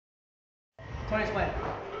Alright,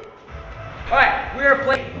 we are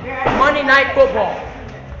playing Monday Night Football.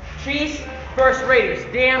 Chiefs versus Raiders.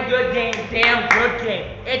 Damn good game, damn good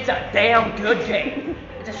game. It's a damn good game.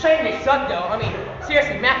 It's a shame they suck though. I mean,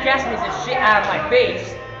 seriously, Matt Cassidy is the shit out of my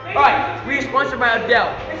face. Alright, we are sponsored by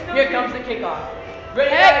Odell. Here comes the kickoff. Ready,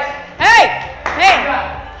 guys? Hey!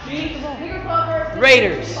 Chiefs,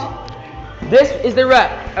 Raiders. This is the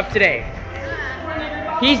rep of today.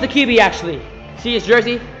 He's the QB actually. See his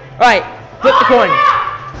jersey? Alright, flip the coin.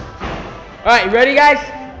 Alright, you ready guys?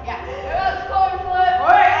 Yeah.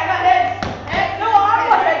 Alright, I got heads. No, I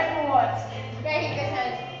got heads for once. Yeah, he gets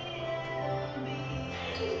heads.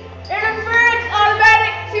 Interference,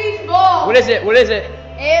 automatic, Chiefs ball. What is it? What is it?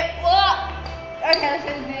 Okay, let's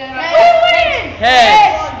just do it.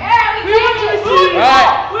 Heads. Yeah, we want to see.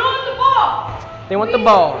 Alright. We want the ball. They want the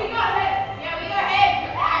ball. We got heads. Yeah, we got heads.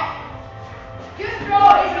 Just throw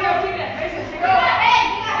it. We got heads. You got heads.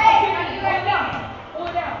 You got down. Pull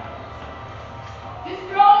it down. Just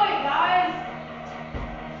throw it, guys.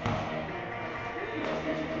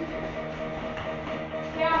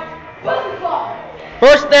 Yeah. What's the clock?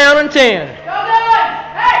 First down and 10. Go good.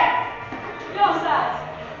 Hey. Go size.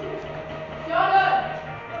 Go good.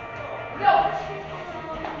 Go.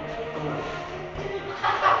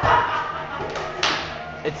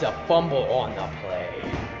 It's a fumble on the play.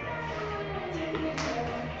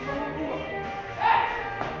 Hey.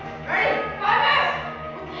 Ready? 5 minutes.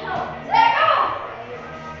 Let go.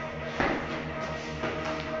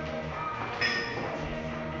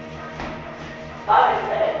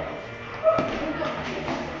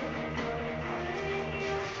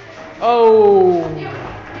 Oh,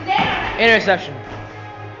 interception.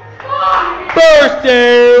 Come on. First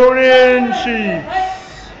down and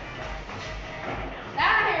Chiefs.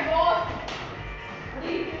 Down here, boys.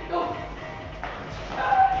 Ready? Go.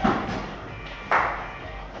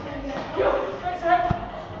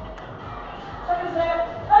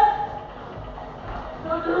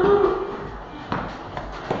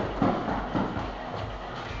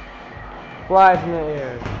 Flies in the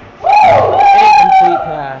air. Incomplete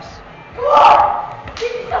pass. Come on!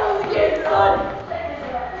 Give me some of the game, son!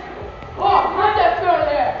 Come on, put that throw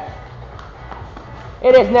there!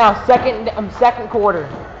 It is now second quarter.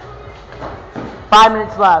 5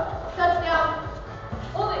 minutes left. Touchdown.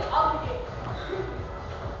 Hold it, I'll take it.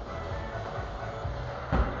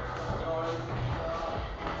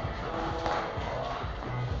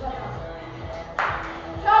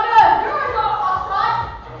 Shotgun, yours offside.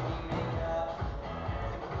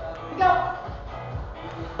 Go.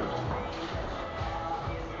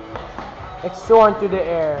 It's soaring through the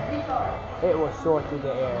air. It was soaring through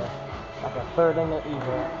the air. Like a third in the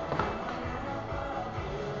eagle.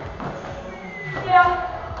 Yeah.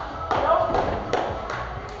 Nope.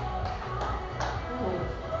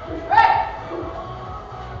 Right.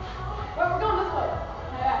 Wait, we're going this way.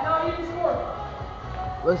 Yeah, no, you just scored.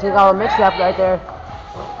 Looks like our mix-up right there.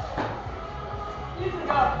 Use the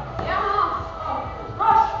gun. Yeah.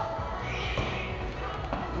 Rush.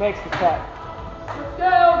 Makes the catch. Let's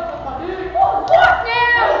go. Dude. What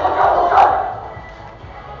now?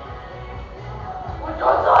 What's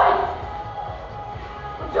your side?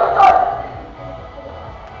 What's your side?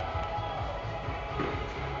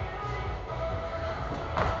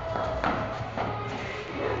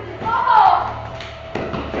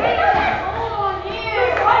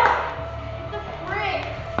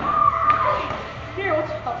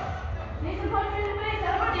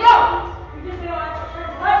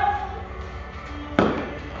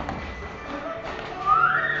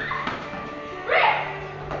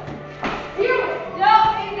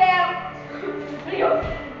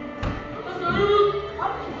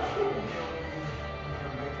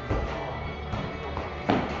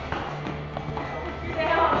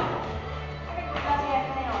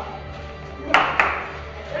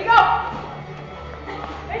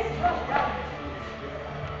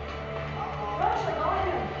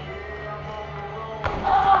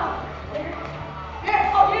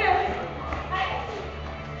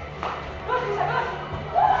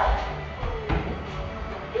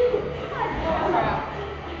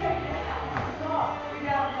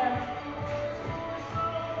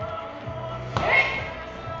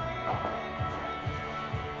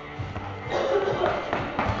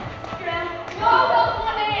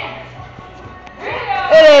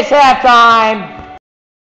 It's halftime.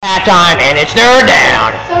 Halftime, and it's third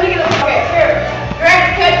down. Somebody get okay, here.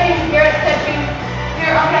 Garrett's catching.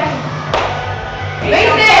 Here, I'll catch him. Face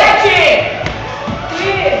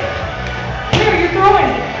it! Here, you're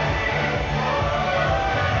throwing.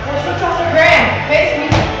 Grant, face me.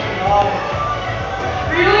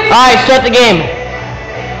 Really? Alright, start the game.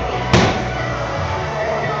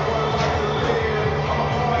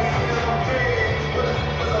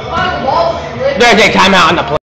 There's a timeout on the play.